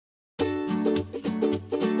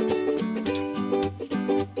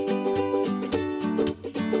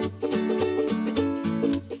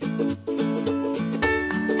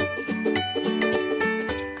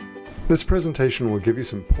This presentation will give you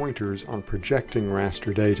some pointers on projecting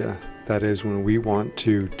raster data. That is, when we want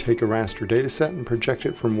to take a raster dataset and project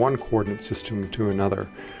it from one coordinate system to another.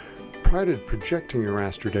 Prior to projecting your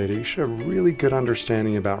raster data, you should have a really good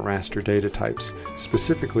understanding about raster data types,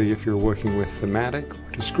 specifically if you're working with thematic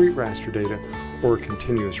or discrete raster data or a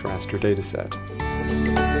continuous raster dataset.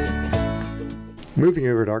 Moving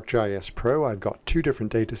over to ArcGIS Pro, I've got two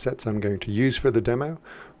different datasets I'm going to use for the demo.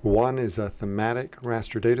 One is a thematic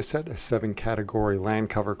raster dataset, a 7-category land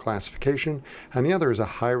cover classification, and the other is a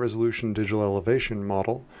high-resolution digital elevation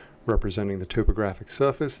model representing the topographic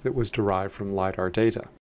surface that was derived from LiDAR data.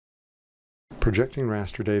 Projecting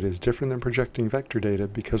raster data is different than projecting vector data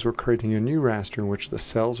because we're creating a new raster in which the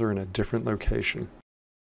cells are in a different location.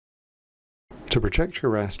 To project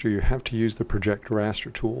your raster, you have to use the Project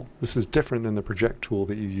Raster tool. This is different than the project tool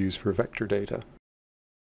that you use for vector data.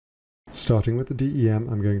 Starting with the DEM,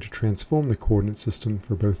 I'm going to transform the coordinate system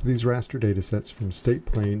for both of these raster datasets from state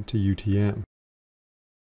plane to UTM.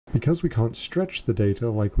 Because we can't stretch the data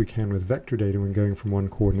like we can with vector data when going from one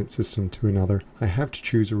coordinate system to another, I have to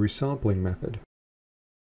choose a resampling method.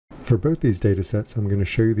 For both these datasets, I'm going to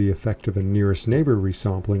show you the effect of a nearest neighbor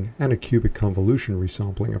resampling and a cubic convolution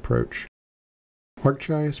resampling approach.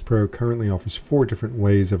 ArcGIS Pro currently offers 4 different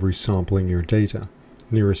ways of resampling your data: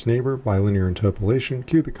 nearest neighbor, bilinear interpolation,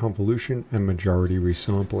 cubic convolution, and majority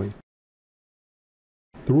resampling.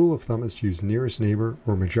 The rule of thumb is to use nearest neighbor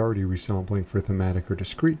or majority resampling for thematic or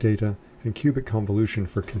discrete data, and cubic convolution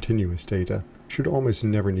for continuous data. Should almost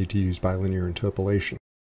never need to use bilinear interpolation.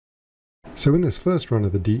 So in this first run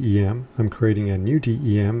of the DEM, I'm creating a new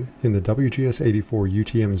DEM in the WGS84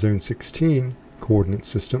 UTM Zone 16 coordinate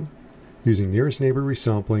system, using nearest neighbor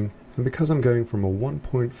resampling, and because I'm going from a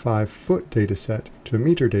 1.5 foot dataset to a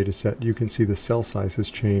meter dataset, you can see the cell size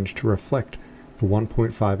has changed to reflect the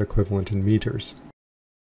 1.5 equivalent in meters.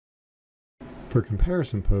 For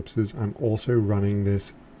comparison purposes, I'm also running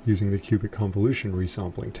this using the cubic convolution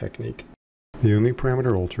resampling technique. The only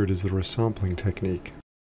parameter altered is the resampling technique.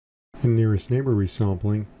 In nearest neighbor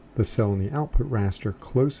resampling, the cell in the output raster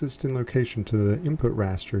closest in location to the input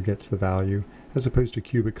raster gets the value, as opposed to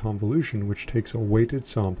cubic convolution, which takes a weighted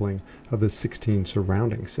sampling of the 16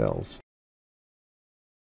 surrounding cells.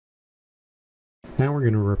 Now we're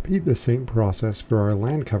going to repeat the same process for our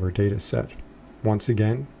land cover dataset. Once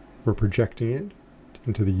again, we're projecting it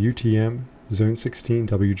into the UTM Zone 16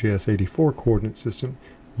 WGS84 coordinate system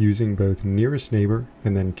using both nearest neighbor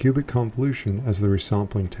and then cubic convolution as the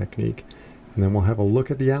resampling technique. And then we'll have a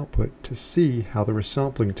look at the output to see how the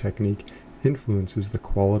resampling technique influences the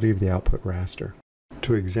quality of the output raster.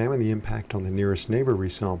 To examine the impact on the nearest neighbor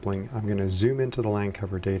resampling, I'm going to zoom into the land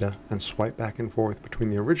cover data and swipe back and forth between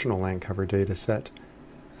the original land cover dataset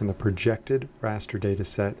and the projected raster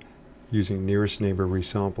dataset using nearest neighbor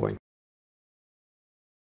resampling.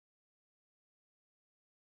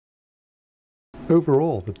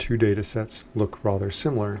 Overall, the two datasets look rather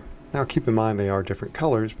similar. Now keep in mind they are different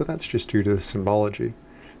colors, but that's just due to the symbology.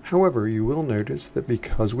 However, you will notice that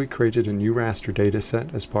because we created a new raster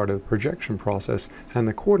dataset as part of the projection process and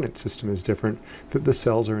the coordinate system is different, that the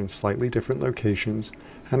cells are in slightly different locations,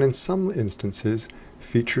 and in some instances,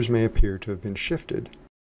 features may appear to have been shifted.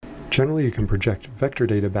 Generally, you can project vector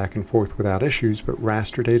data back and forth without issues, but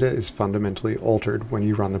raster data is fundamentally altered when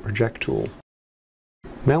you run the project tool.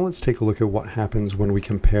 Now let's take a look at what happens when we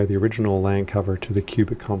compare the original land cover to the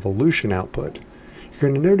cubic convolution output. You're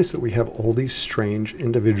going to notice that we have all these strange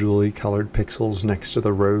individually colored pixels next to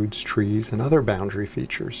the roads, trees, and other boundary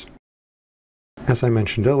features. As I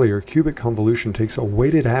mentioned earlier, cubic convolution takes a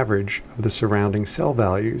weighted average of the surrounding cell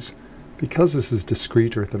values. Because this is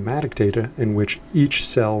discrete or thematic data in which each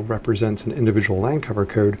cell represents an individual land cover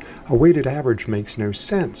code, a weighted average makes no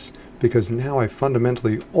sense, because now I've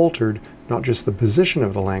fundamentally altered not just the position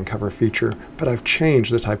of the land cover feature, but I've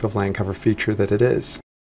changed the type of land cover feature that it is.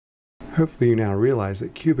 Hopefully you now realize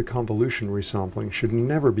that cubic convolution resampling should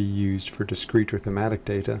never be used for discrete or thematic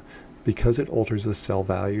data because it alters the cell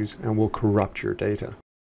values and will corrupt your data.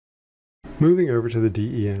 Moving over to the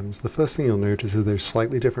DEMs, the first thing you'll notice is there's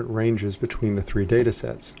slightly different ranges between the 3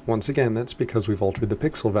 datasets. Once again, that's because we've altered the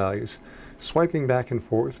pixel values. Swiping back and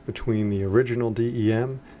forth between the original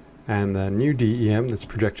DEM and the new DEM that's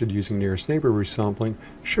projected using nearest neighbor resampling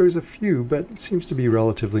shows a few, but it seems to be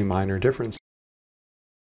relatively minor differences.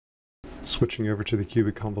 Switching over to the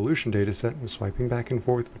cubic convolution dataset and swiping back and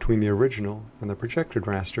forth between the original and the projected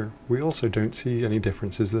raster, we also don't see any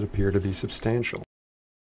differences that appear to be substantial.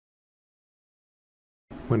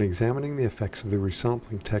 When examining the effects of the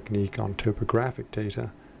resampling technique on topographic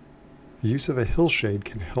data, the use of a hillshade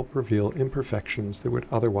can help reveal imperfections that would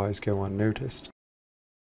otherwise go unnoticed.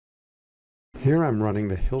 Here I'm running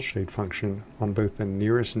the hillshade function on both the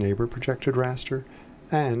nearest neighbor projected raster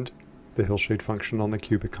and the hillshade function on the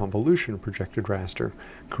cubic convolution projected raster,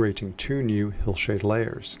 creating two new hillshade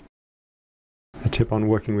layers. A tip on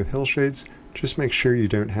working with hillshades: just make sure you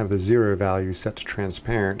don't have the zero value set to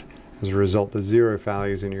transparent. As a result, the zero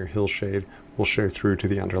values in your hillshade will show through to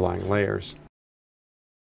the underlying layers.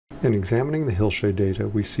 In examining the hillshade data,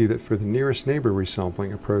 we see that for the nearest neighbor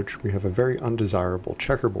resampling approach, we have a very undesirable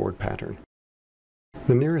checkerboard pattern.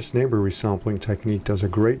 The nearest neighbor resampling technique does a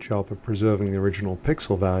great job of preserving the original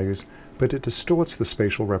pixel values, but it distorts the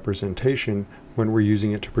spatial representation when we're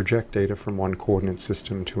using it to project data from one coordinate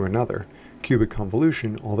system to another. Cubic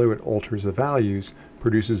convolution, although it alters the values,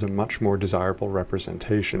 produces a much more desirable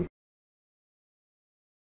representation.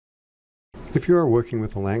 If you are working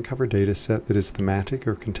with a land cover data set that is thematic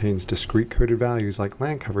or contains discrete coded values like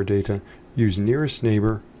land cover data, use nearest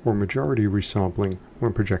neighbor or majority resampling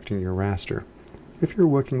when projecting your raster. If you're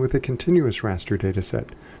working with a continuous raster dataset,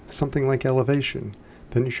 something like elevation,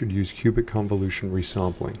 then you should use cubic convolution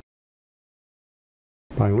resampling.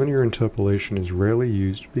 Bilinear interpolation is rarely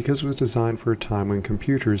used because it was designed for a time when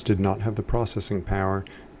computers did not have the processing power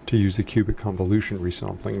to use the cubic convolution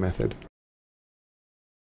resampling method.